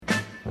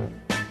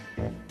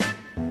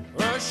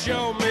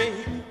show me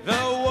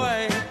the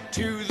way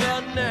to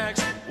the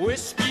next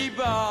whiskey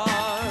bar.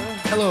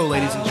 Hello,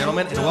 ladies and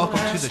gentlemen, and welcome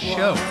to the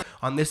show.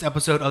 On this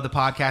episode of the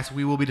podcast,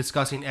 we will be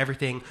discussing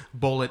everything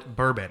Bulleit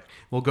Bourbon.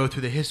 We'll go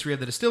through the history of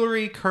the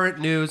distillery, current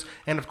news,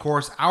 and of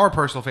course, our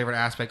personal favorite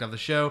aspect of the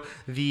show,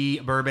 the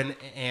bourbon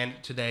and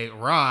today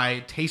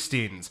rye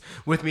tastings.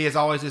 With me, as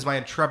always, is my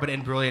intrepid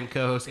and brilliant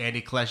co-host,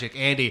 Andy Kleshik.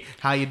 Andy,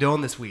 how you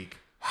doing this week?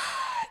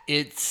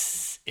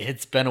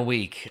 It's been a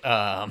week.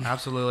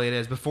 Absolutely, it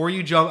is. Before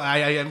you jump,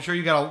 I'm sure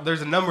you got.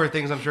 There's a number of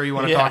things I'm sure you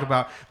want to talk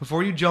about.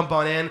 Before you jump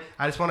on in,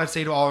 I just want to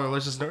say to all our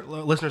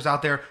listeners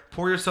out there: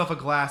 pour yourself a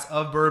glass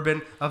of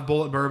bourbon, of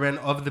Bulleit Bourbon,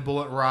 of the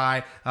Bulleit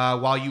Rye,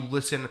 while you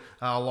listen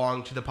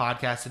along to the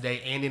podcast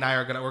today. Andy and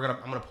I I'm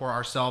gonna pour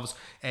ourselves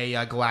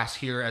a glass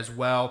here as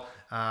well.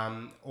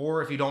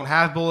 Or if you don't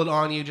have Bulleit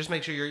on you, just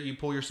make sure you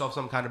pull yourself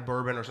some kind of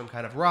bourbon or some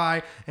kind of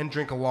rye and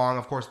drink along.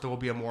 Of course, there will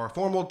be a more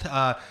formal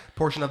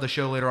portion of the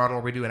show later on where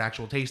we do an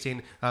actual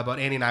tasting. But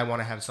Andy and I want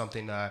to have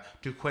something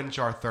to quench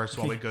our thirst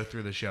while we go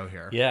through the show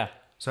here. Yeah.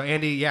 So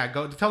Andy,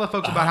 go tell the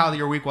folks about how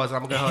your week was. And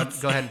I'm gonna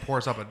go ahead and pour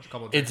us up a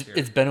couple of drinks here.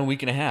 It's been a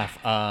week and a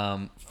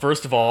half.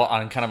 First of all,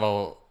 on kind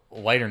of a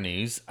lighter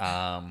news,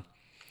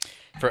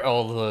 for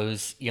all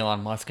those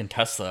Elon Musk and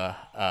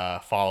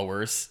Tesla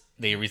followers.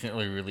 They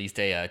recently released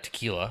a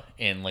tequila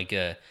and like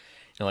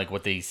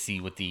what they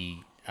see with the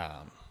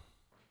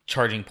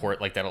charging port,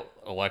 like that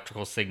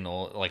electrical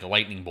signal, like a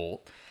lightning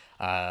bolt.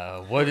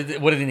 What did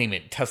they name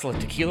it? Tesla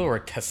tequila or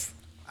Tesla?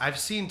 I've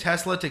seen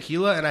Tesla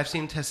tequila and I've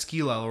seen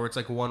Tesquila, where it's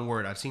like one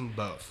word. I've seen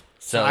both.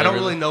 So I don't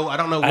really know. I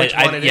don't know which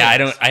one it is. Yeah,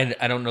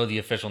 I don't know the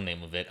official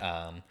name of it.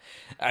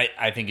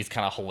 I think it's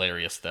kind of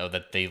hilarious though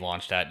that they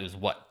launched that. It was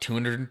what,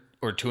 $200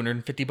 or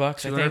 $250?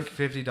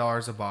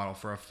 $250 a bottle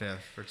for a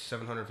fifth for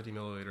 750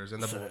 milliliters,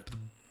 and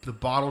the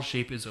bottle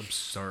shape is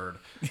absurd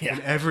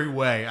in every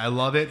way. I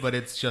love it, but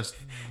it's just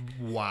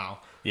wow.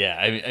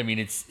 Yeah, I mean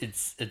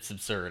it's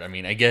absurd. I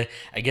mean, I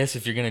guess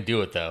if you're gonna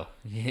do it though,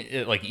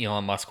 like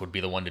Elon Musk would be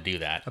the one to do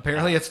that.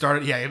 Apparently, it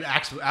started. Yeah,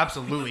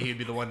 absolutely, he'd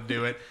be the one to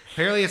do it.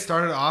 Apparently, it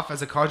started off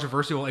as a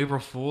controversial April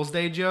Fool's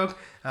Day joke,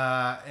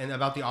 and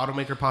about the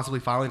automaker possibly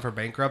filing for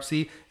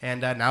bankruptcy,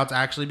 and now it's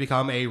actually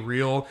become a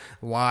real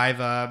live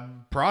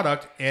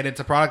product, and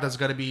it's a product that's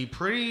going to be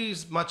pretty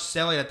much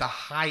selling at the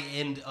high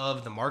end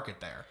of the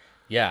market there.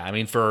 Yeah, I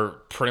mean, for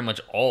pretty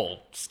much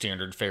all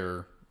standard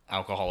fare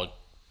alcoholic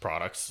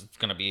products, it's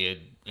going to be an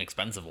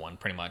expensive one,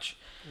 pretty much.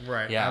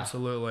 Right. Yeah.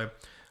 Absolutely.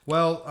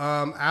 Well,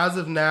 as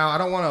of now, I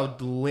don't want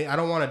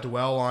to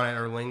dwell on it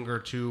or linger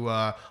too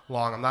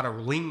long. I'm not a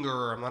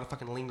lingerer. I'm not a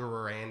fucking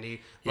lingerer,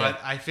 Andy. But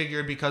I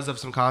figured because of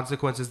some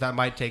consequences that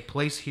might take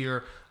place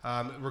here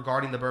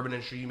regarding the bourbon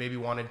industry, you maybe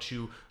wanted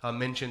to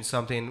mention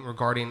something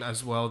regarding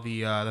as well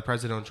the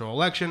presidential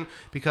election,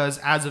 because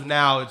as of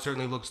now, it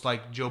certainly looks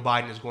like Joe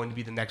Biden is going to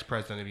be the next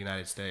president of the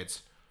United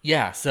States.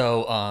 Yeah,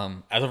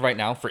 so as of right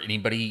now, for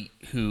anybody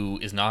who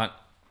is not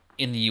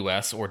in the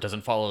U.S. or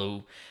doesn't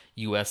follow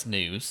U.S.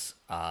 news,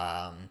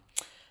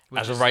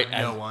 Which as of right,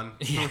 no one.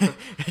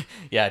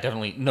 Yeah,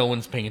 definitely, no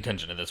one's paying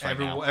attention to this right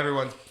now.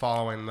 Everyone's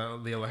following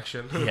the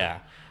election. Yeah,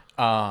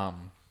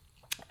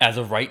 as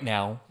of right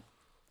now,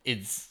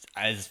 it's,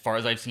 as far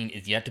as I've seen,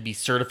 is yet to be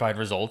certified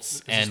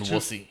results,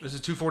 we'll see. This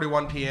is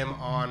 2:41 p.m.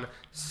 on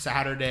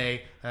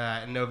Saturday,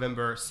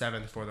 November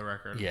 7th, for the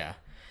record. Yeah.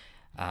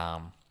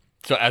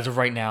 So as of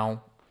right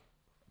now,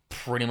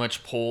 pretty much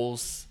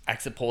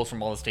exit polls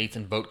from all the states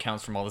and vote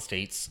counts from all the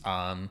states,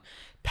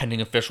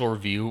 pending official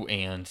review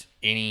and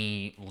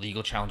any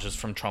legal challenges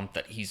from Trump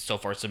that he's so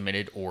far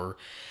submitted or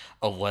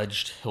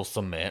alleged he'll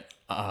submit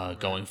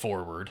going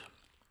forward.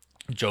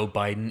 Joe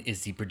Biden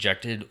is the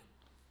projected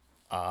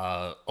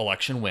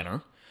election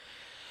winner.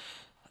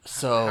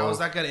 So how is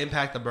that going to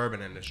impact the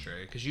bourbon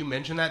industry? Because you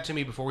mentioned that to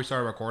me before we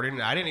started recording,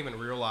 and I didn't even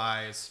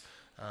realize.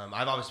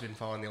 I've obviously been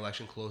following the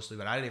election closely,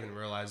 but I didn't even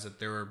realize that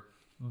there were,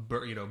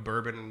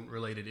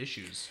 bourbon-related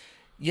issues.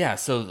 Yeah,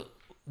 so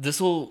this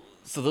will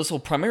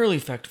primarily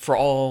affect for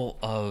all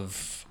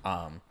of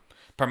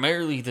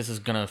primarily this is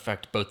going to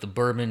affect both the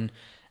bourbon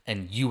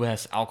and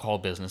U.S. alcohol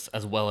business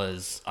as well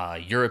as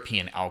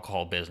European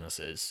alcohol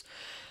businesses,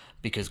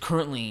 because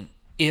currently,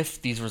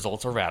 if these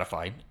results are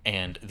ratified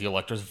and the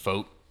electors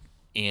vote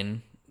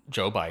in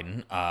Joe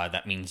Biden,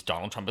 that means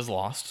Donald Trump is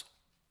lost.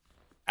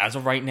 As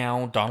of right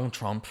now, Donald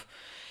Trump,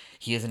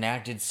 he has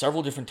enacted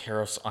several different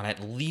tariffs on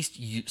at least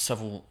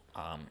several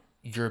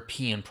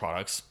European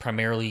products,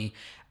 primarily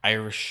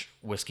Irish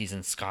whiskeys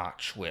and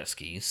Scotch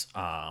whiskeys.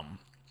 I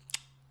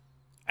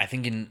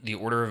think in the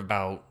order of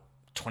about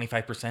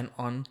 25%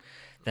 on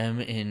them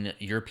in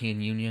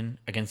European Union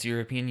against the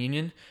European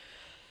Union.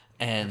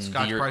 And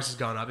Scotch price has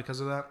gone up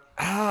because of that?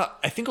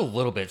 I think a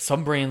little bit.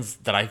 Some brands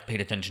that I've paid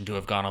attention to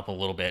have gone up a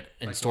little bit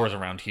in stores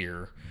around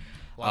here.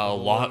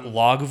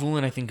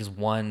 Lagavulin, I think, is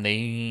one.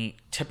 They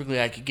typically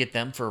I could get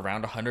them for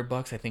around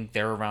 $100. I think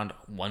they're around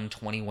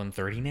 $120,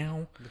 $130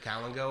 now.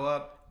 Macallan go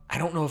up? I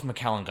don't know if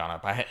Macallan gone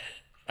up.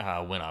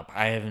 Went up.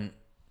 I haven't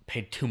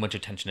paid too much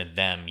attention to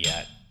them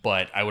yet,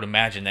 but I would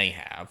imagine they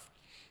have.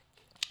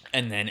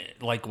 And then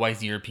likewise,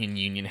 the European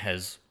Union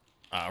has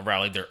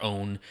rallied their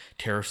own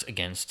tariffs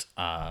against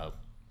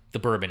the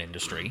bourbon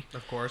industry.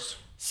 Of course.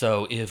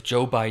 So if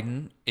Joe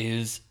Biden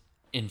is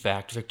in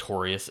fact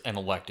victorious and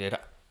elected,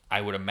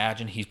 I would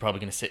imagine he's probably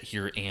going to sit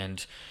here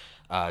and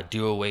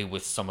do away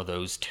with some of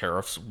those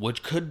tariffs,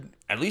 which could,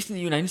 at least in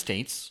the United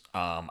States,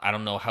 I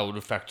don't know how it would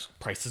affect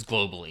prices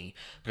globally,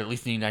 but at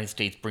least in the United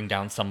States, bring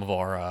down some of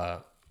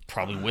our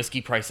probably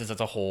whiskey prices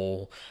as a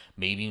whole,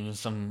 maybe even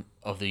some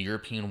of the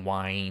European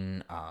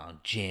wine,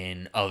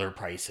 gin, other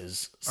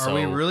prices. Are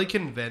we really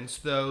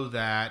convinced, though,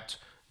 that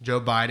Joe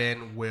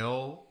Biden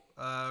will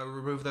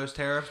remove those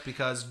tariffs?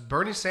 Because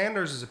Bernie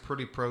Sanders is a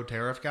pretty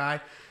pro-tariff guy,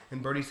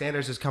 and Bernie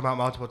Sanders has come out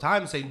multiple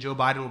times saying Joe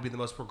Biden will be the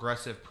most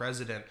progressive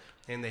president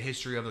in the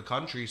history of the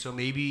country. So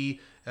maybe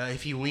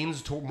if he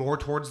leans more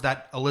towards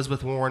that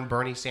Elizabeth Warren,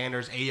 Bernie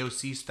Sanders,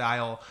 AOC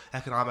style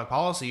economic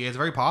policy, it's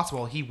very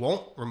possible he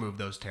won't remove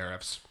those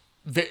tariffs.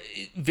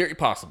 Very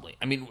possibly.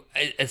 I mean,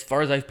 as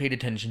far as I've paid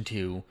attention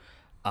to,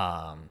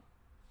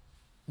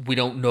 we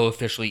don't know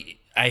officially.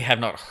 I have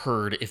not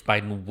heard if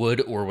Biden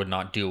would or would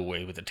not do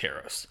away with the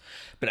tariffs.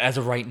 But as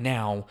of right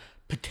now,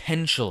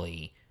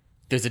 potentially,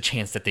 there's a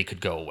chance that they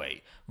could go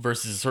away.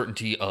 Versus the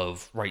certainty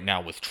of right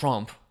now with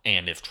Trump,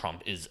 and if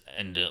Trump is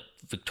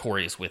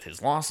victorious with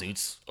his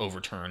lawsuits,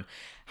 overturn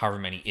however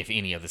many, if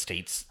any, of the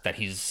states that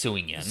he's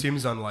suing in.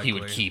 Seems unlikely. He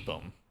would keep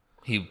them.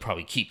 He would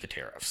probably keep the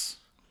tariffs.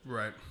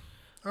 Right.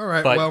 All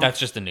right. But well, that's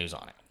just the news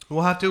on it.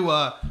 We'll have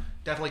to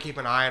definitely keep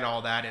an eye on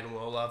all that, and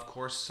we'll, of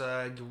course,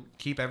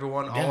 keep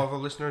everyone, all of our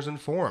listeners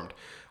informed.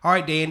 All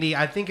right, Dandy,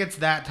 I think it's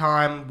that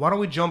time. Why don't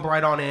we jump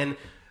right on in,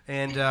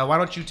 and why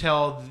don't you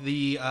tell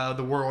the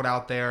world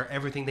out there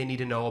everything they need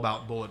to know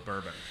about Bulleit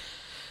Bourbon?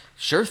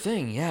 Sure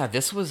thing. Yeah,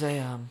 this was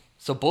a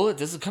so Bulleit.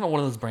 This is kind of one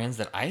of those brands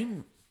that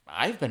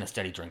I've been a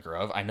steady drinker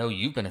of. I know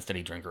you've been a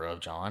steady drinker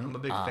of, John. I'm a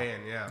big fan.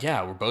 Yeah.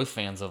 Yeah, we're both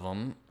fans of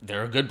them.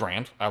 They're a good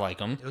brand. I like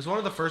them. It was one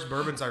of the first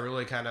bourbons I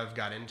really kind of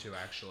got into,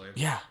 actually.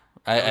 Yeah,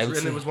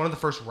 it was one of the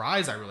first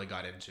ryes I really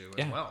got into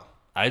as well.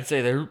 I'd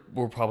say they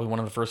were probably one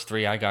of the first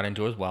three I got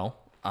into as well.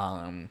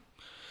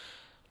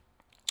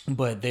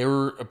 But they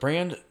were a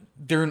brand.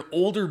 They're an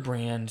older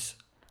brand.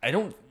 I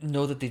don't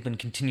know that they've been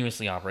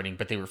continuously operating,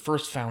 but they were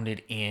first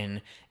founded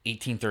in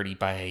 1830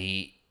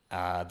 by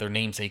their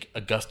namesake,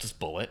 Augustus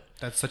Bulleit.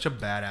 That's such a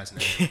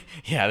badass name.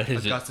 Yeah, that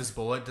is Augustus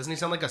Bulleit. Doesn't he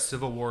sound like a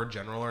Civil War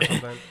general or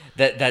something?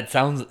 that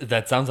sounds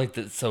like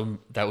that. So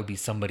that would be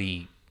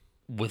somebody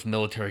with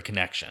military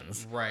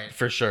connections, right?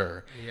 For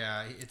sure.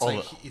 Yeah, it's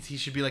like he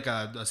should be like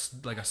a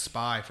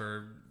spy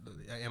for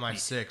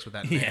MI6 with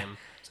that name. Yeah.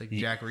 It's like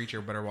Jack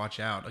Reacher, better watch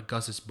out.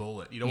 Augustus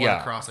Bulleit. You don't want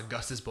to cross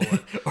Augustus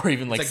Bulleit. Or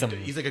even like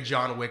he's like a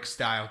John Wick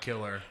style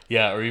killer.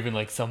 Yeah, or even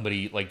like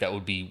somebody like that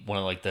would be one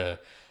of like the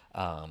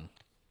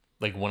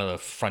like one of the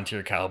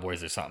frontier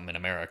cowboys or something in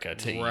America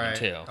too. Right.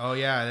 Too. Oh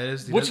yeah, that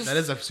is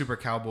a super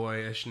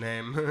cowboy-ish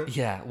name.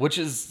 Yeah, which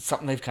is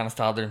something they've kind of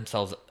styled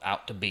themselves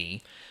out to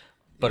be.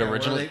 But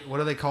originally, what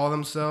do they call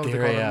themselves? They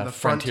call them the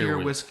Frontier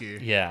Whiskey.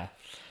 Yeah,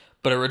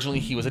 but originally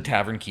he was a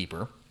tavern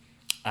keeper,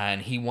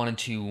 and he wanted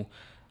to,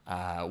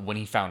 when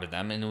he founded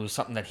them, and it was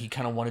something that he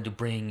kind of wanted to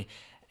bring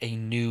a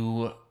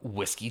new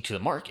whiskey to the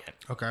market.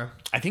 Okay.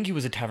 I think he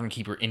was a tavern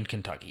keeper in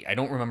Kentucky. I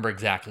don't remember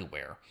exactly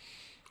where.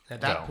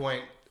 At that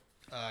point,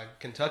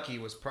 Kentucky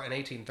was in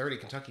 1830.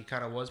 Kentucky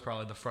kind of was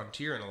probably the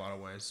frontier in a lot of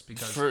ways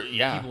because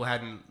people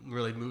hadn't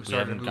really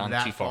started to move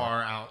that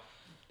far out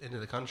into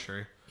the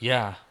country.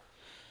 Yeah.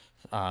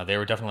 They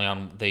were definitely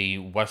on the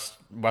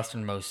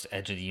westernmost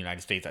edge of the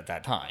United States at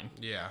that time.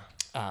 Yeah.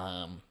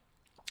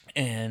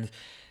 And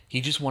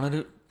he just wanted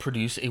to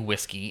produce a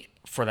whiskey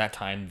for that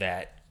time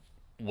that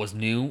was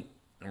new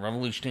and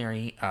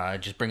revolutionary,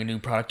 just bring a new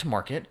product to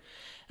market.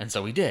 And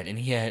so he did. And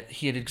he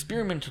had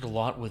experimented a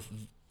lot with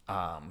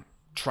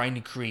trying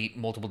to create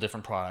multiple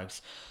different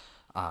products,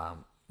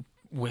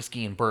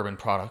 whiskey and bourbon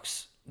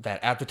products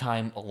that at the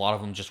time, a lot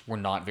of them just were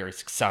not very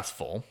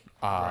successful.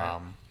 Right.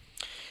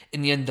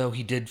 In the end, though,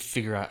 he did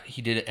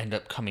end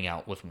up coming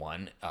out with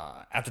one.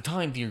 At the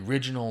time, the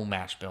original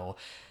mash bill,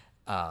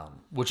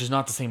 which is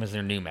not the same as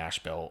their new mash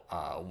bill,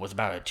 was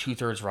about a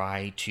 2/3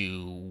 rye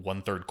to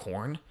 1/3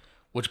 corn,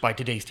 which by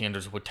today's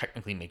standards would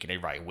technically make it a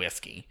rye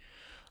whiskey.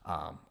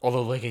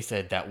 Although, like I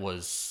said,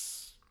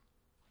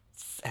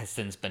 has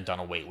since been done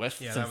away with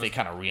since they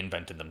kind of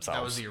reinvented themselves.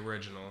 That was the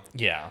original.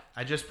 Yeah.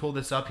 I just pulled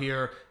this up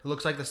here. It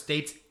looks like the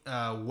states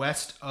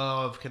west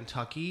of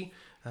Kentucky,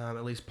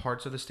 at least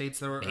parts of the states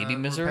that were maybe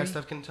Missouri? west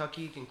of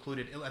Kentucky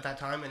included, at that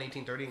time in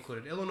 1830,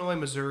 included Illinois,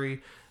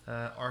 Missouri,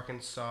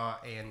 Arkansas,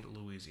 and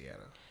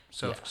Louisiana.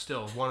 So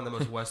still one of the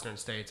most western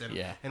states. And,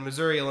 and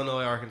Missouri,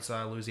 Illinois,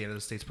 Arkansas, Louisiana,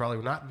 the states probably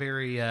were not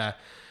very... they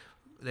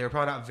were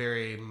probably not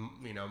very,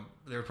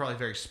 they were probably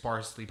very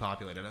sparsely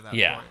populated at that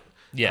point.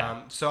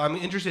 Yeah. So I'm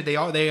interested. They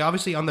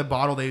obviously on the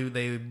bottle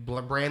they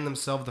brand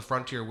themselves the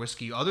Frontier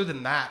Whiskey. Other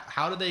than that,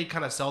 how do they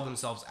kind of sell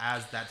themselves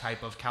as that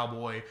type of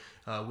cowboy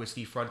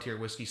whiskey, Frontier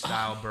Whiskey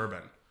style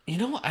bourbon?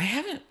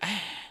 I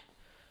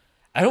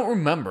don't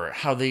remember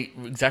how they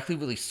exactly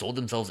really sold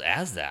themselves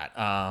as that.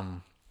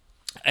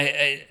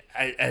 I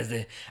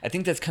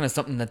think that's kind of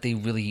something that they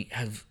really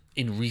have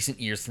in recent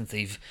years, since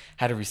they've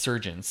had a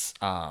resurgence,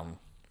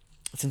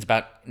 since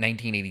about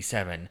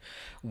 1987,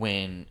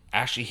 when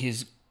actually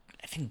his,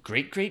 I think,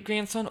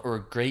 great-great-grandson or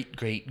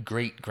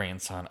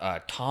great-great-great-grandson,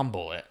 Tom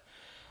Bullitt,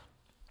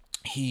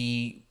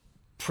 he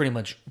pretty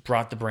much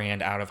brought the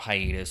brand out of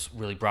hiatus,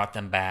 really brought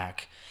them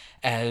back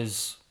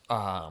as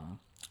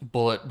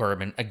Bullitt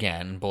Bourbon,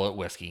 again, Bullitt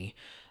Whiskey.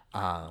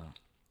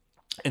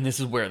 And this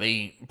is where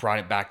they brought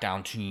it back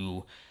down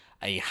to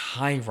a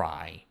high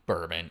rye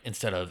bourbon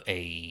instead of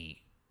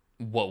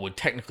what would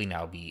technically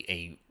now be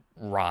a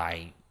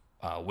rye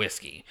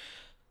whiskey.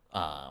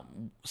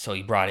 So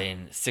he brought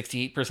in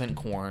 68%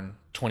 corn,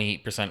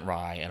 28%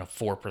 rye, and a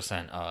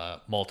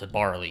 4% malted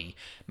barley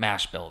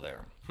mash bill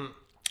there.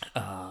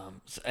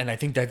 And I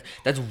think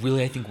that's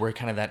really, I think, where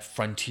kind of that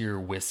frontier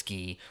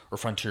whiskey or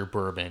frontier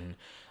bourbon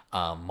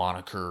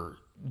moniker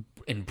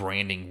and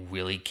branding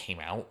really came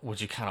out, which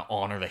to kind of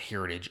honor the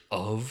heritage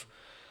of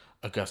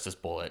Augustus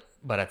Bullitt,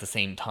 but at the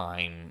same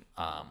time,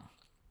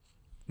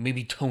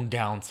 maybe tone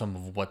down some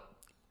of what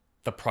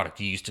the product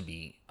used to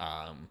be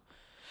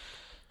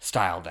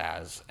styled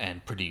as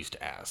and produced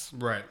as.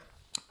 Right.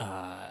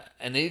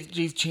 And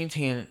they've changed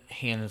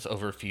hands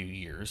over a few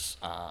years.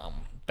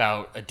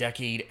 About a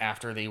decade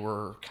after they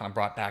were kind of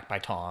brought back by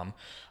Tom,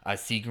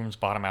 Seagram's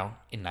bought them out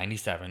in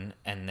 97,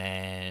 and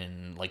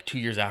then like 2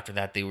 years after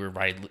that, they were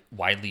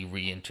widely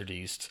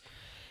reintroduced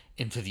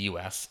into the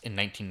U.S. in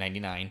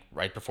 1999,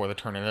 right before the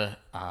turn of the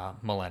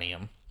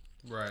millennium.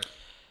 Right.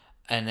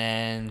 And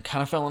then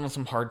kind of fell into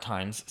some hard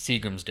times.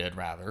 Seagram's did,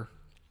 rather.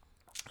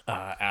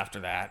 After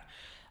that,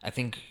 I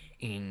think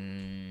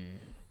I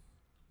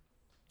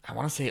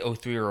want to say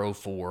 03 or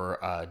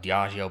 04,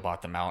 Diageo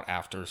bought them out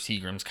after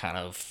Seagram's kind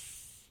of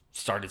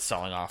started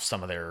selling off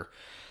some of their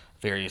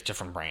various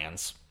different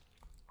brands.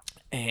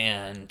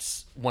 And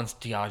once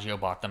Diageo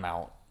bought them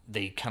out,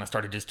 they kind of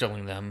started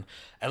distilling them,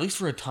 at least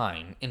for a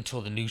time,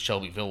 until the new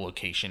Shelbyville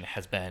location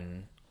has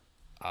been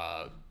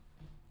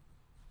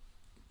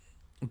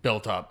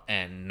built up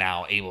and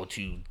now able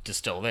to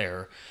distill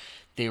there.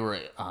 They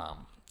were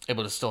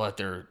able to distill at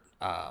their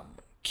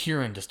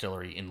Kirin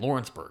distillery in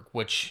Lawrenceburg,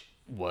 which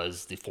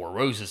was the Four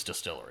Roses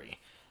distillery.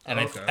 And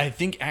Okay. I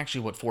think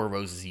actually what Four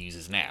Roses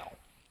uses now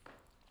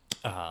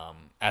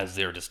as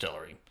their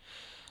distillery.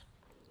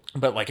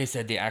 But like I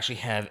said, they actually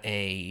have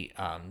a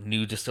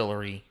new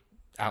distillery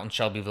out in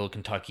Shelbyville,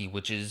 Kentucky,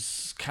 which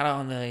is kind of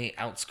on the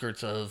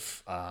outskirts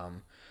of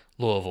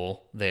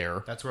Louisville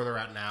there. That's where they're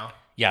at now.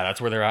 Yeah,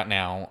 that's where they're at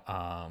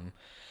now.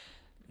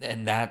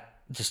 And that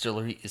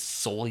distillery is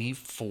solely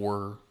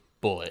for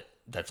Bullitt.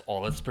 That's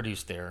all that's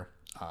produced there.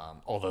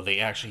 Although they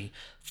actually,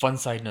 fun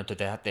side note to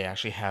that, they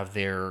actually have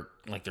their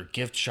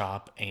gift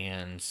shop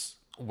and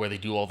where they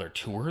do all their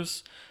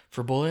tours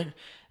for Bullitt.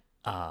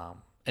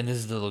 And this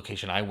is the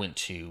location I went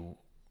to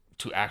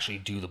actually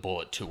do the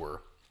Bullitt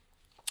tour.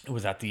 It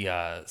was at the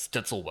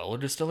Stitzel Weller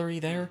Distillery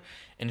there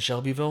in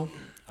Shelbyville.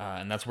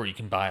 And that's where you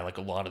can buy like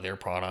a lot of their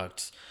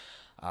products.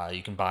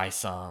 You can buy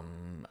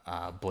some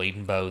Blade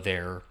and Bow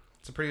there.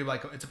 It's a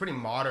pretty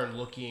modern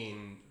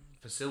looking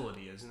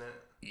facility, isn't it?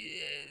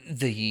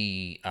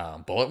 The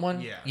Bullitt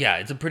one? Yeah.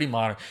 It's a pretty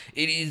modern.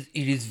 It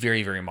is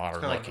very, very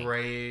modern Kind of looking.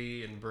 like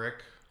gray and brick.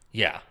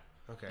 Yeah.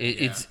 Okay.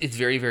 It's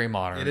very, very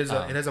modern.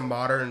 It has a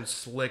modern,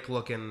 slick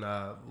looking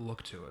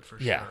look to it for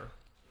sure. Yeah.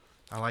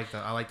 I like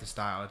the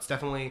style. It's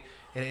definitely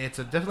it's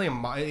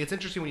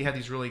interesting when you have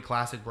these really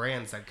classic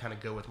brands that kind of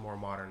go with more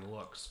modern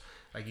looks.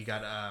 Like you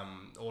got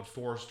Old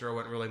Forester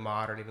went really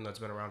modern, even though it's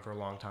been around for a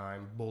long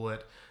time.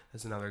 Bullitt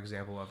is another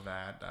example of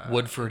that.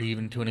 Woodford,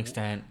 even to an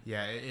extent.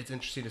 Yeah, it's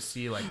interesting to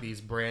see like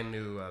these brand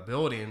new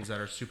buildings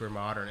that are super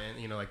modern,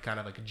 and like kind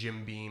of like a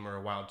Jim Beam or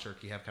a Wild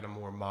Turkey have kind of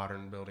more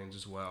modern buildings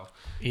as well.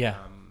 Yeah.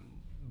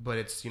 But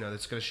it's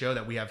it's going to show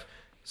that we have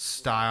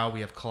style,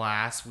 we have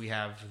class, we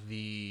have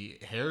the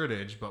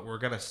heritage, but we're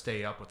going to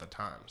stay up with the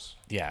times.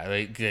 Yeah,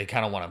 they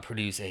kind of want to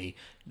produce a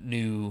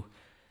new.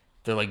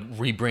 They're like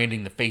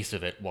rebranding the face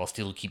of it while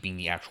still keeping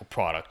the actual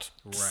product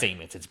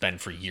same as it's been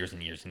for years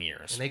and years and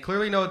years. And they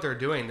clearly know what they're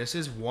doing. This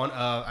is one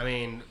of,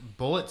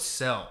 Bullitt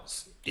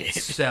sells. It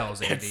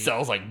sells, Andy. It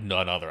sells like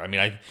none other.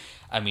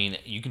 I mean,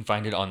 you can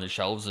find it on the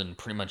shelves in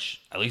pretty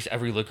much at least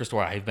every liquor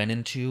store I've been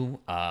into.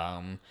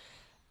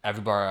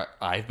 Every bar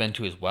I've been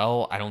to as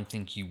well. I don't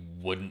think you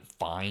wouldn't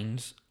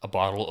find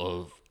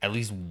at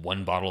least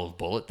one bottle of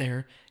Bullitt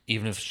there,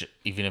 even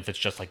if it's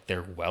just like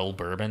their well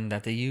bourbon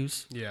that they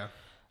use. Yeah.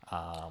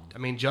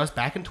 Just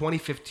back in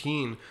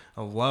 2015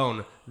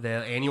 alone, they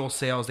had annual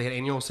sales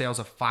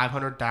of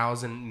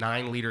 500,000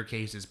 9-liter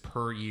cases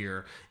per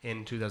year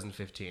in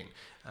 2015.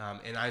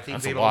 And I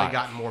think they've only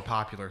gotten more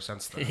popular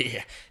since then.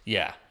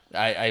 Yeah.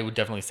 I would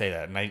definitely say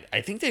that. And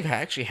I think they've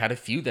actually had a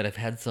few that have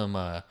had some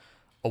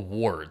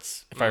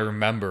awards, if I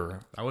remember.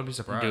 I wouldn't be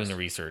surprised. Doing the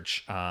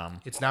research.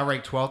 It's now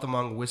ranked 12th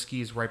among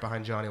whiskeys, right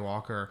behind Johnny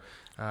Walker,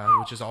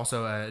 which is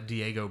also a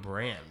Diego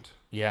brand.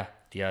 Yeah,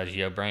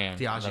 Diageo brand.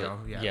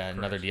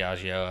 Another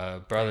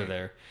Diageo brother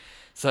there.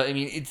 So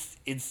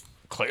it's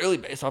clearly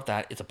based off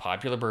that. It's a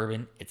popular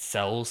bourbon. It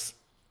sells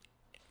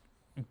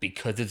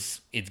because it's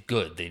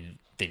good.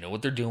 They know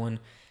what they're doing.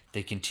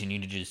 they continue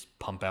to just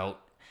pump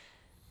out,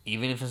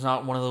 even if it's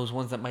not one of those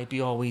ones that might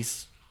be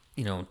always,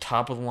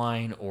 top of the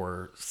line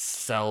or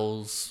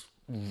sells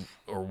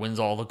or wins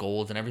all the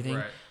golds and everything,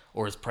 Right.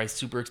 or is priced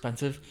super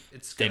expensive. They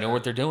gonna- know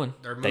what they're doing.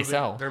 They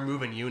sell. They're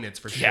moving units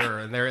for Yeah. sure,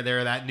 and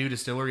they're that new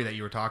distillery that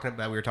we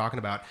were talking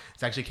about.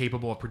 It's actually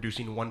capable of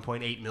producing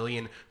 1.8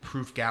 million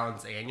proof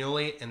gallons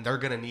annually, and they're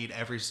gonna need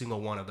every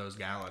single one of those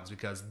gallons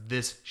because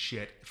this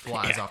shit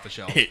flies off the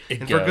shelf, It and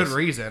for good goes.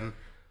 reason.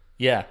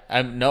 Yeah,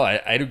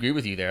 I'd agree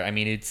with you there. I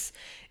mean,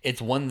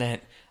 it's one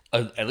that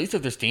at least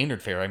at their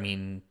standard fare. I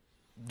mean,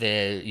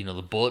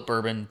 the Bullet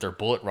Bourbon, their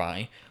Bullet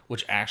Rye,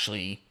 which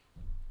actually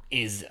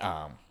is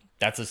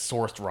that's a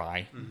sourced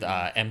rye.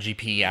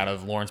 MGP out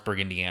of Lawrenceburg,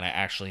 Indiana,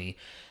 actually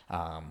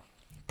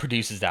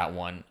produces that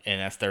one,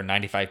 and that's their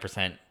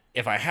 95%.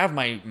 If I have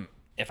my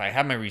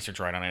research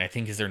right on it, I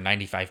think is their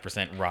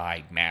 95%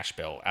 rye mash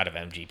bill out of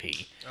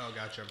MGP. Oh,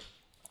 gotcha.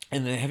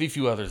 And then they have a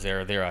few others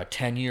there. They're a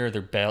 10-year,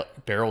 their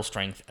barrel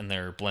strength, and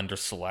their blender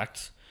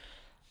select.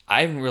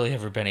 I haven't really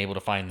ever been able to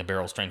find the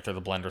barrel strength or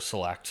the blender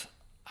select.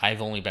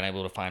 I've only been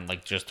able to find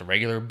like just the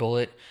regular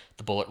Bullet,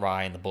 the Bullet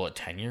Rye, and the Bullet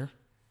 10-year.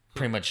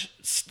 Pretty much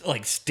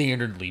like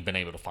standardly been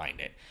able to find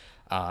it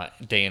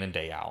day in and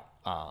day out.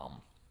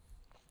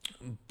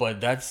 But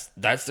that's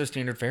their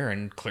standard fare,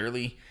 and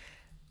clearly,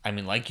 I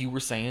mean, like you were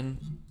saying,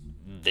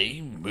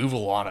 they move a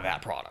lot of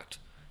that product,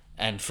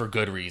 and for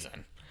good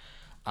reason.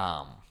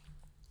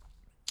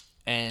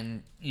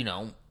 And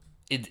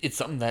it's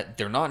something that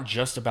they're not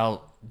just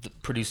about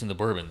producing the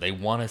bourbon. They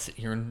want to sit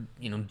here and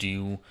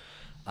do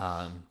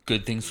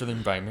good things for the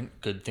environment,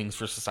 good things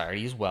for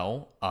society as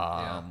well.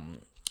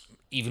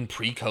 Even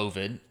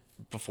pre-COVID,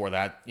 before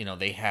that,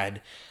 they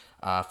had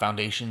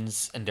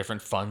foundations and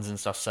different funds and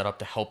stuff set up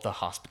to help the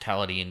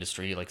hospitality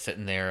industry, like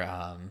sitting there.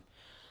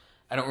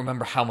 I don't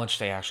remember how much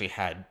they actually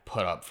had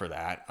put up for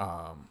that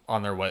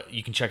on their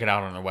you can check it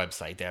out on their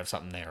website. They have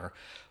something there.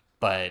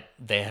 But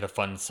they had a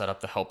fund set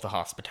up to help the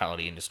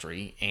hospitality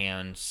industry.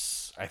 And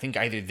I think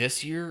either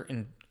this year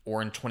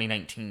or in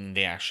 2019,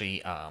 they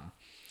actually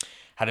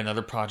had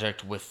another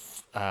project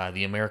with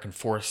the American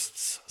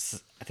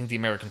Forests. I think the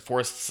American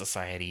Forest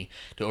Society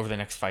to, over the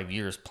next 5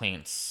 years,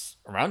 plants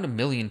around 1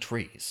 million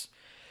trees,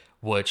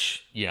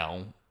 which,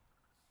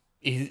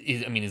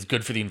 is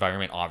good for the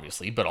environment,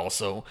 obviously, but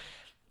also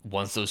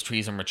once those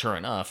trees are mature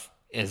enough,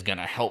 is going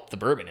to help the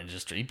bourbon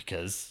industry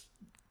because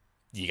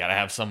you got to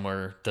have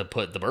somewhere to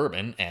put the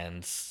bourbon,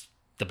 and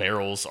the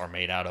barrels are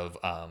made out of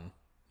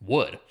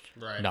wood,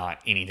 Right.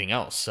 not anything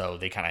else. So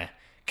they kind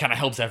of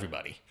helps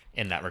everybody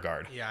in that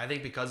regard. Yeah, I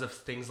think because of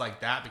things like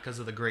that, because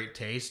of the great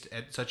taste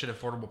at such an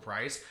affordable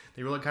price,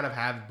 they really kind of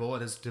have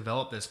Bullet has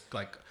developed this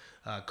like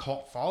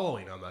cult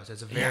following almost.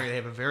 They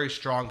have a very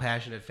strong,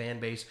 passionate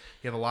fan base.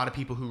 You have a lot of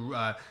people who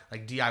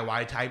like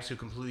DIY types who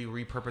completely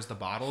repurpose the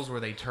bottles where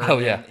they turn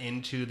them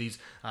into these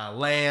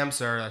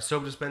lamps or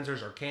soap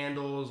dispensers or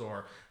candles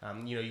or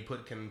you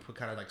can put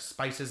kind of like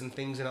spices and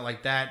things in it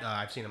like that.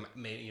 I've seen them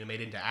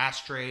made into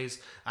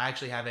ashtrays. I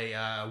actually have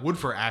a wood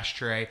for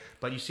ashtray,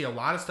 but you see a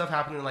lot of stuff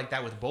happening like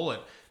that with Bullet.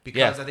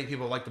 Because I think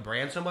people like the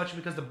brand so much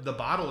because the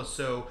bottle is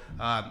so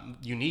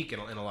unique in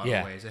a lot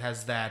of ways. It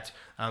has that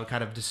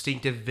kind of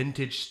distinctive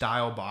vintage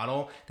style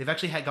bottle. They've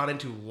actually gone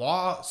into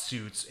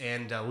lawsuits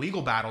and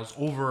legal battles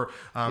over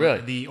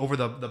the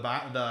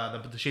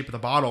shape of the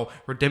bottle.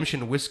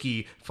 Redemption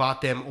Whiskey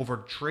fought them over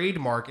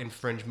trademark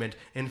infringement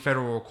in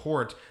federal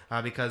court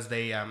because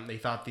they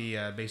thought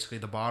basically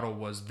the bottle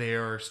was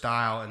their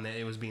style and that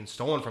it was being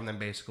stolen from them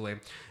basically.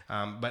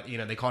 But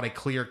they call it a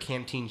clear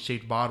canteen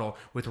shaped bottle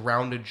with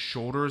rounded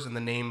shoulders and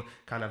the name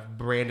kind of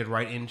branded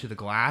right into the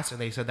glass.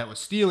 And they said that was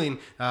stealing,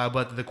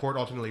 but the court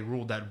ultimately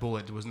ruled that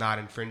Bullet was not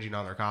infringing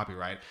on their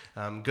copyright.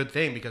 Good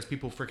thing because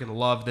people freaking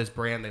love this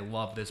brand. They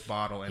love this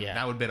bottle, and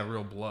that would have been a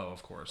real blow,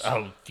 of course.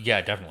 Oh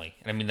yeah, definitely.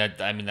 I mean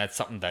that's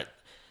something that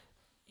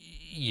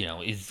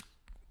is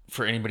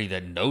for anybody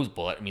that knows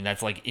Bullet. I mean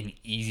that's like an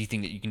easy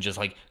thing that you can just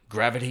like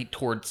gravitate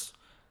towards.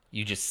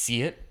 You just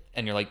see it.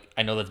 And you're like,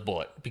 I know that's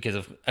Bullet because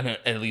of,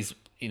 at least,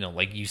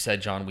 like you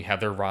said, John, we have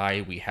their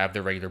rye, we have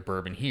their regular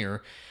bourbon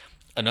here.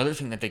 Another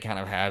thing that they kind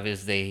of have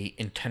is they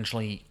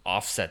intentionally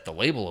offset the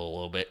label a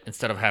little bit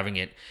instead of having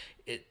it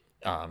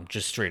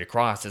just straight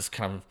across. It's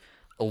kind of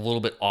a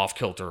little bit off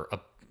kilter,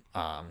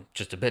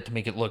 just a bit to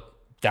make it look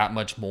that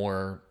much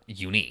more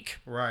unique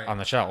on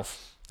the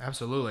shelf.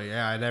 Absolutely,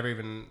 yeah. I never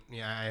even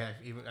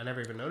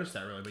noticed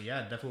that really, but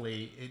yeah,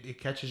 definitely it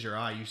catches your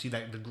eye. You see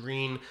that the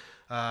green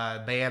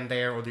band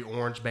there or the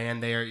orange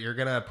band there, you're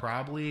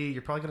probably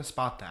gonna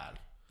spot that.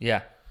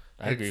 Yeah,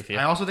 I agree with you.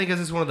 I also think this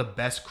is one of the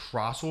best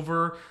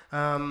crossover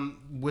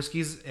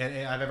whiskeys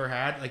I've ever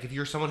had. Like if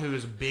you're someone who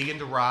is big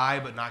into rye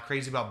but not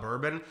crazy about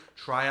bourbon,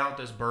 try out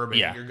this bourbon.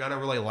 Yeah. You're gonna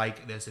really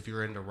like this if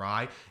you're into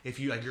rye. If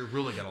you you're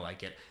really gonna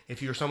like it.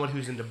 If you're someone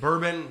who's into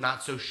bourbon,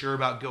 not so sure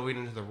about going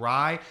into the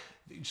rye,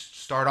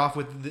 start off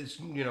with this,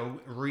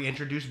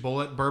 reintroduce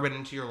Bullet bourbon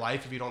into your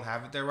life if you don't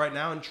have it there right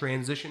now, and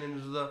transition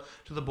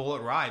into the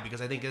Bullet Rye because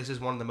I think this is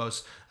one of the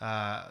most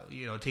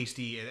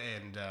tasty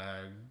and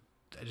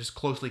just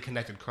closely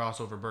connected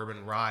crossover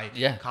bourbon rye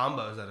Yeah.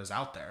 combos that is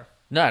out there.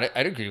 No,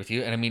 I'd agree with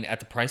you. And I mean, at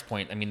the price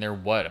point, I mean, they're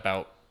what,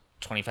 about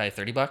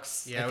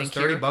 $25-$30? Yeah, I it was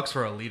think $30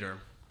 for a liter.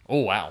 Oh,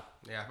 wow.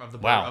 Yeah, of the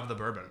Wow. of the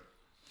bourbon.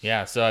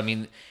 Yeah, so I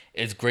mean,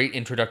 it's great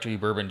introductory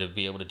bourbon to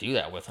be able to do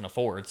that with and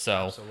afford.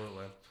 So,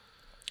 Absolutely.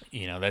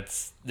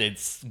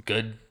 it's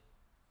good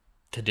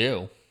to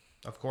do.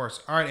 Of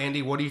course. All right,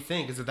 Andy, what do you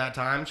think? Is it that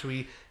time? Should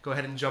we go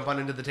ahead and jump on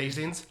into the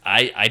tastings?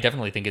 I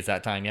definitely think it's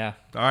that time, yeah.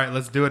 All right,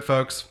 let's do it,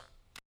 folks.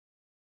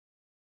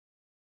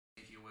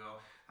 If you will.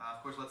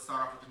 Of course, let's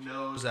start off with the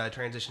nose,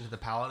 transition to the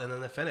palate, and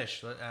then the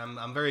finish.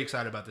 I'm very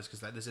excited about this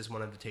because this is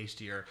one of the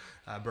tastier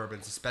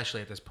bourbons,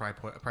 especially at this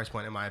price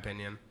point, in my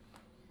opinion.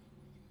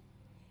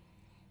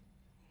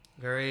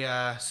 Very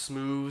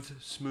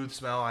smooth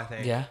smell, I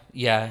think.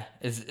 Yeah.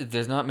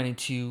 There's not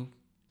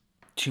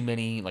too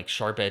many like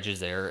sharp edges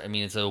there. I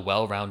mean, it's a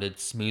well-rounded,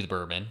 smooth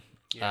bourbon.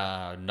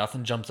 Yeah.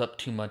 Nothing jumps up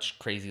too much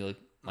crazy,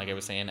 like I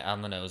was saying,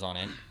 on the nose on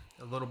it.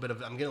 I'm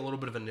getting a little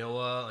bit of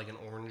vanilla, like an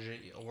orangey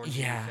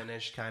Yeah.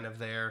 finish kind of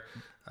there.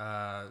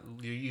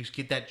 You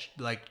get that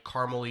like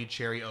caramely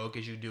cherry oak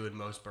as you do in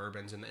most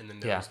bourbons in the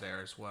nose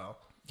there as well.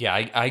 Yeah,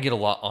 I get a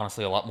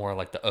lot more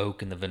like the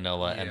oak and the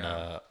vanilla and Yeah.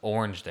 the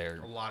orange there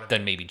lot of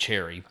than maybe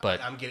cherry.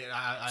 But I'm getting.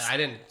 I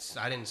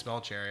didn't smell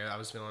cherry. I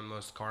was feeling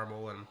most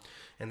caramel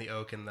and the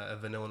oak and the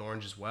vanilla and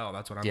orange as well.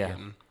 That's what I'm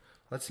getting.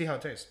 Let's see how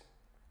it tastes.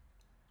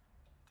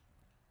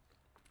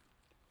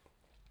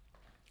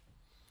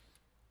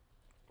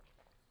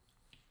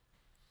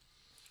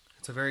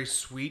 It's a very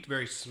sweet,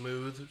 very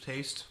smooth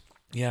taste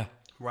yeah.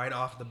 right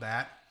off the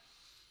bat.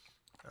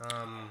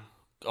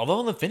 Although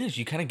in the finish,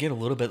 you kind of get a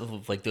little bit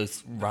of like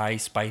those rye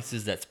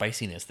spices, that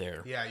spiciness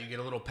there. Yeah, you get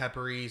a little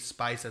peppery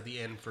spice at the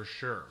end for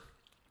sure.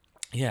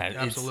 Yeah,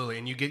 it's- Absolutely,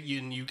 and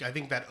you. I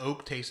think that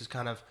oak taste is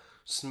kind of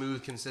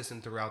smooth,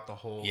 consistent throughout the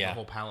whole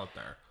palate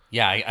there.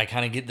 Yeah, I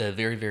kind of get the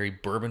very, very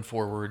bourbon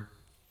forward,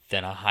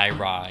 then a high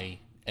rye,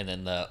 and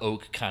then the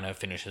oak kind of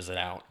finishes it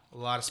out. A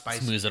lot of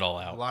spice, Smooths it all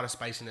out. A lot of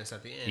spiciness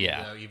at the end.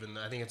 Yeah. Even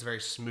I think it's very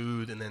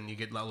smooth, and then you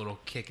get that little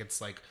kick.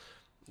 It's like,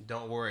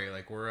 don't worry,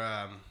 like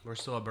we're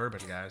still a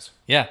bourbon, guys.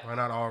 Yeah. We're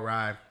not all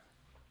rye.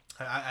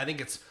 I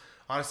think it's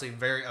honestly a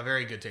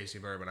very good tasty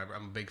bourbon.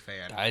 I'm a big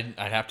fan.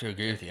 I'd have to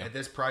agree with you. At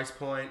this price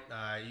point,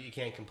 you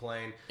can't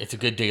complain. It's a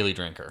good daily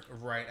drinker.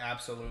 Right,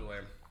 absolutely.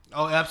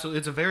 Oh, absolutely.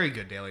 It's a very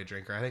good daily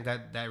drinker. I think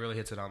that really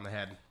hits it on the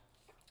head.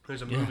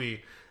 There's a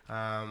movie,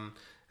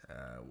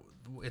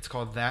 it's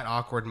called That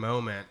Awkward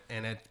Moment,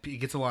 and it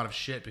gets a lot of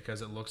shit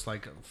because it looks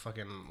like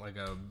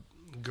a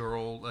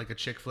girl, like a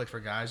chick flick for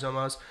guys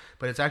almost,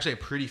 but it's actually a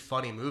pretty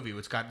funny movie.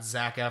 It's got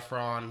Zac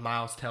Efron,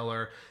 Miles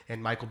Teller,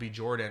 and Michael B.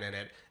 Jordan in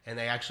it, and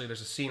there's a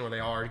scene where they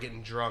all are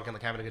getting drunk and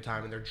like having a good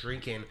time, and they're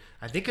drinking.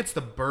 I think it's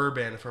the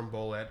bourbon from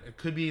Bulleit. It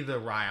could be the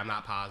rye. I'm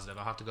not positive.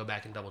 I'll have to go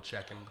back and double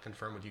check and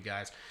confirm with you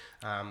guys.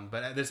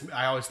 But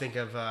I always think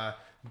of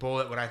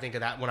Bulleit when I think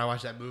of that. When I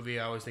watch that movie,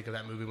 I always think of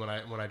that movie when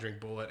I drink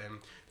Bulleit. And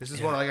this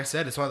is one, like I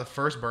said, it's one of the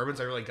first bourbons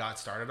I really got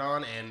started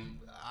on, and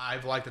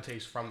I've liked the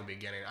taste from the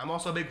beginning. I'm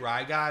also a big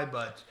rye guy,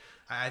 but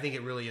I think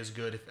it really is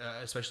good,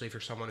 especially if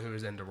you're someone who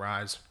is into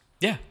ryes.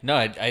 Yeah, no,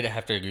 I'd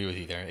have to agree with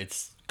you there.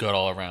 It's good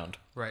all around.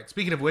 Right.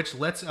 Speaking of which,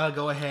 let's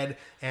go ahead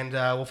and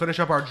we'll finish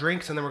up our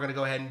drinks, and then we're going to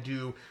go ahead and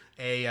do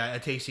a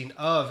tasting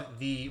of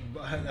the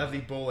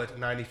Bulleit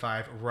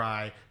 95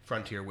 Rye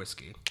Frontier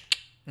Whiskey.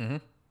 Mm-hmm.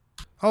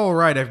 All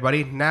right,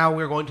 everybody. Now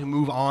we're going to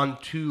move on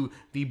to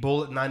the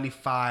Bulleit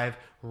 95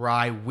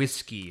 Rye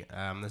Whiskey.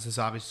 This is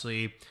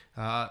obviously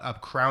a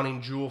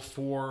crowning jewel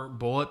for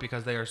Bulleit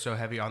because they are so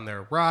heavy on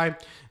their rye,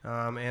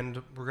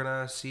 and we're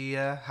going to see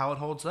how it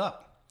holds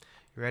up.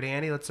 You ready,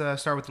 Andy? Let's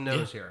start with the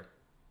nose here.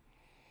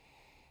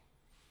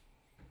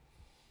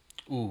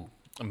 Ooh,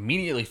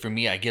 immediately for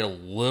me, I get a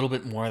little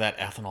bit more of that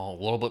ethanol,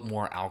 a little bit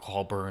more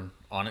alcohol burn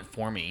on it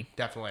for me.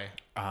 Definitely.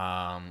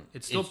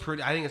 It's still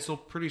pretty. I think it's still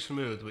pretty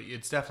smooth, but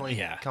it's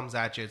definitely comes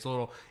at you. It's a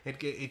little.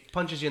 It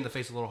punches you in the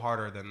face a little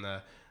harder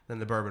than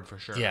the bourbon for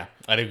sure. Yeah,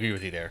 I'd agree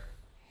with you there.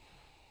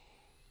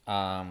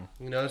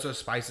 You notice those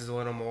spices a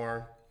little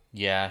more.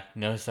 Yeah,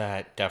 notice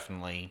that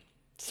definitely.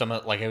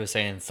 Like I was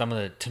saying,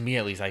 to me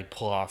at least, I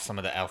pull off some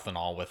of the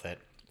ethanol with it.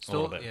 Still,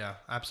 a little bit. Yeah,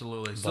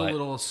 absolutely. Still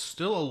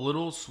a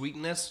little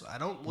sweetness. I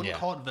wouldn't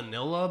call it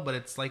vanilla, but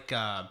it's like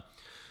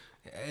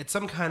it's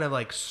some kind of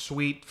like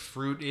sweet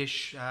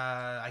fruit-ish.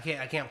 I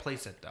can't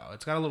place it though.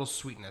 It's got a little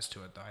sweetness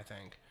to it though, I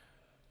think.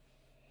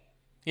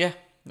 Yeah,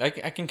 I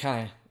can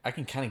kind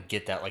of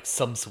get that, like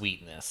some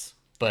sweetness,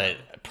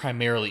 but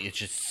primarily it's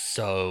just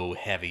so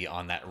heavy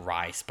on that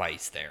rye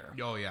spice there.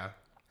 Oh yeah,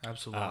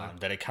 absolutely.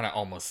 That it kind of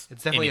almost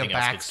it's definitely a anything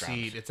else back gets drowned.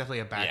 seat. It's definitely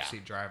a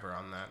backseat driver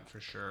on that for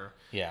sure.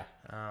 Yeah.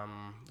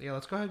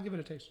 Let's go ahead and give it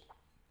a taste.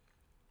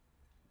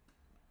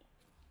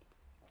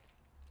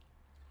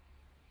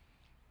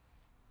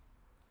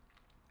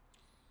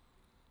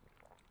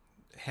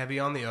 Heavy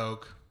on the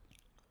oak.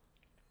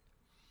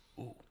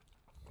 Ooh.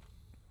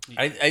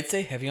 I'd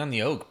say heavy on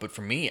the oak, but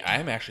for me,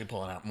 I'm actually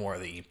pulling out more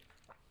of the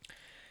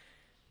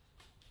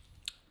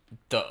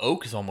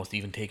oak is almost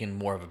even taking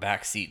more of a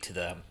back seat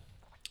to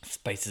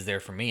spices there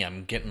for me.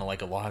 I'm getting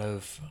like a lot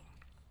of,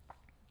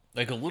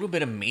 like a little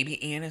bit of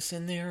maybe anise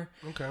in there.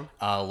 Okay.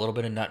 A little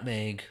bit of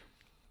nutmeg.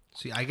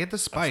 See, I get the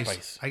spice.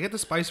 Spice. I get the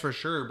spice for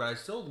sure, but I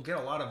still get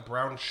a lot of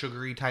brown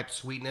sugary type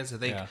sweetness. I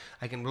think Yeah.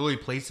 I can really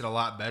place it a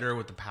lot better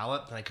with the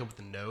palate than I could with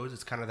the nose.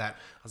 It's kind of that.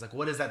 I was like,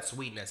 what is that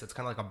sweetness? It's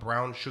kind of like a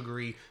brown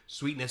sugary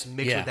sweetness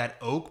mixed Yeah. with that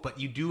oak, but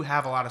you do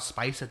have a lot of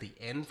spice at the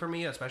end for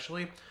me,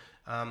 especially.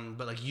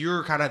 But like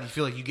you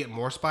feel like you get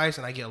more spice,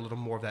 and I get a little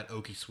more of that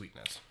oaky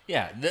sweetness.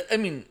 Yeah,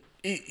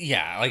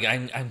 like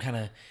I'm kind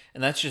of,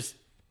 and that's just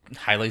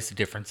highlights the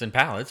difference in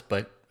palates.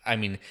 But I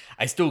mean,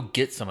 I still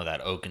get some of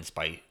that oak and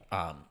spice,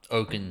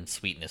 oak and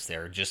sweetness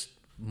there, just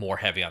more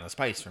heavy on the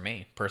spice for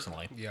me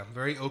personally. Yeah,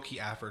 very oaky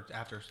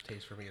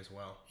aftertaste for me as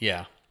well.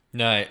 Yeah,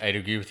 no, I'd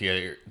agree with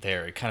you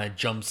there. It kind of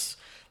jumps,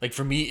 like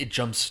for me, it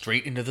jumps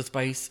straight into the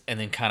spice and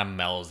then kind of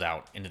mellows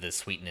out into the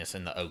sweetness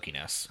and the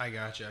oakiness. I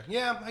gotcha.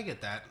 Yeah, I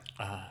get that.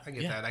 I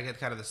get yeah. that. I get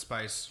kind of the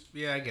spice.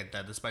 Yeah, I get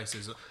that. The spice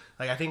is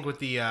like I think with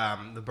the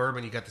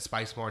bourbon, you got the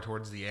spice more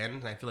towards the end,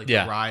 and I feel like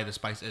Yeah. the rye, the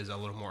spice is a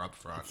little more up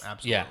front.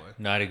 Absolutely. Yeah,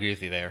 no, I'd agree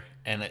with you there.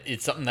 And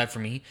it's something that for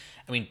me,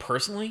 I mean,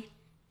 personally,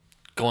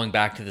 going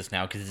back to this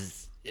now,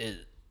 because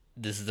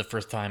this is the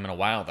first time in a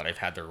while that I've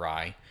had the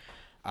rye.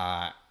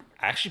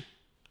 Actually,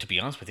 to be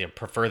honest with you, I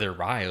prefer their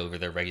rye over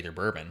their regular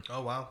bourbon.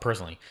 Oh wow,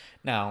 Personally.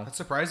 Now, that's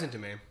surprising to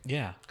me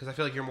yeah, because I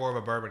feel like you're more of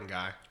a bourbon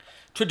guy.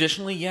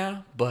 traditionally,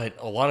 yeah, but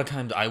a lot of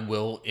times I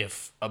will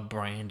if a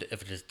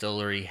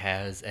distillery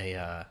has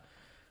a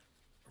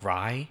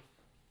rye,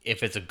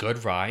 if it's a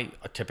good rye,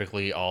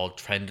 typically I'll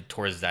trend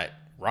towards that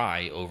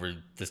rye over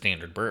the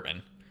standard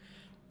bourbon.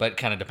 But it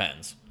kind of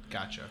depends.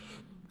 Gotcha.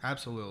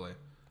 Absolutely.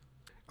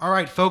 All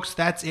right, folks,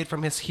 that's it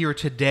from us here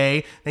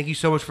today. Thank you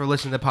so much for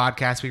listening to the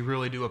podcast. We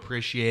really do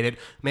appreciate it.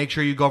 Make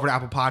sure you go over to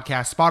Apple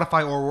Podcasts,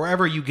 Spotify, or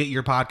wherever you get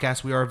your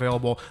podcasts. We are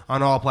available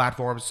on all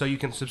platforms, so you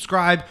can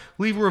subscribe,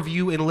 leave a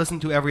review, and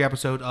listen to every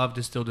episode of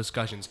Distilled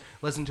Discussions.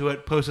 Listen to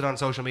it, post it on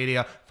social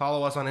media.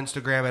 Follow us on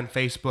Instagram and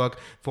Facebook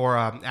for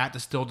at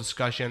Distilled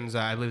Discussions.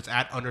 I believe it's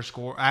at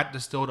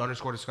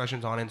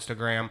Distilled_Discussions on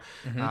Instagram.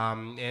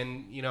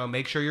 And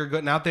make sure you're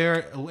getting out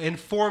there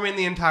informing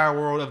the entire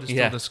world of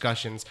Distilled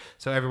Discussions,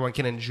 so everyone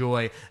can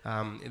enjoy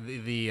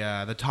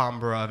the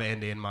timbre of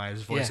Andy and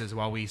Maya's voices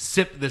while we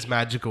sip this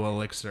magical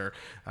elixir.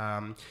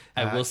 I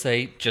will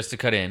say, just to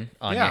cut in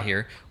on you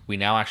here, we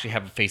now actually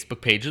have a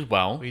Facebook page as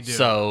well. We do.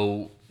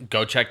 So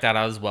go check that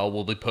out as well.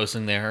 We'll be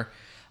posting there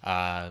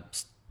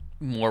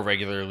more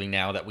regularly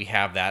now that we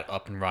have that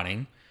up and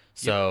running.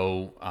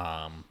 So,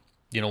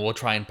 we'll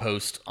try and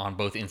post on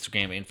both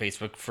Instagram and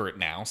Facebook for it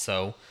now.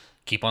 So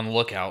keep on the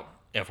lookout.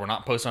 If we're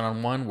not posting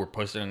on one, we're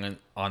posting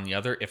on the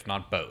other, if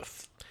not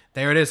both.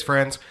 There it is,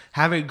 friends.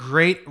 Have a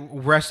great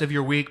rest of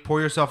your week.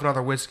 Pour yourself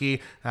another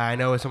whiskey. I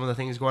know some of the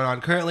things going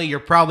on currently, you're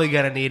probably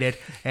going to need it.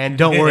 And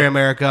don't worry,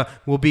 America.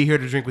 We'll be here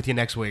to drink with you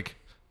next week.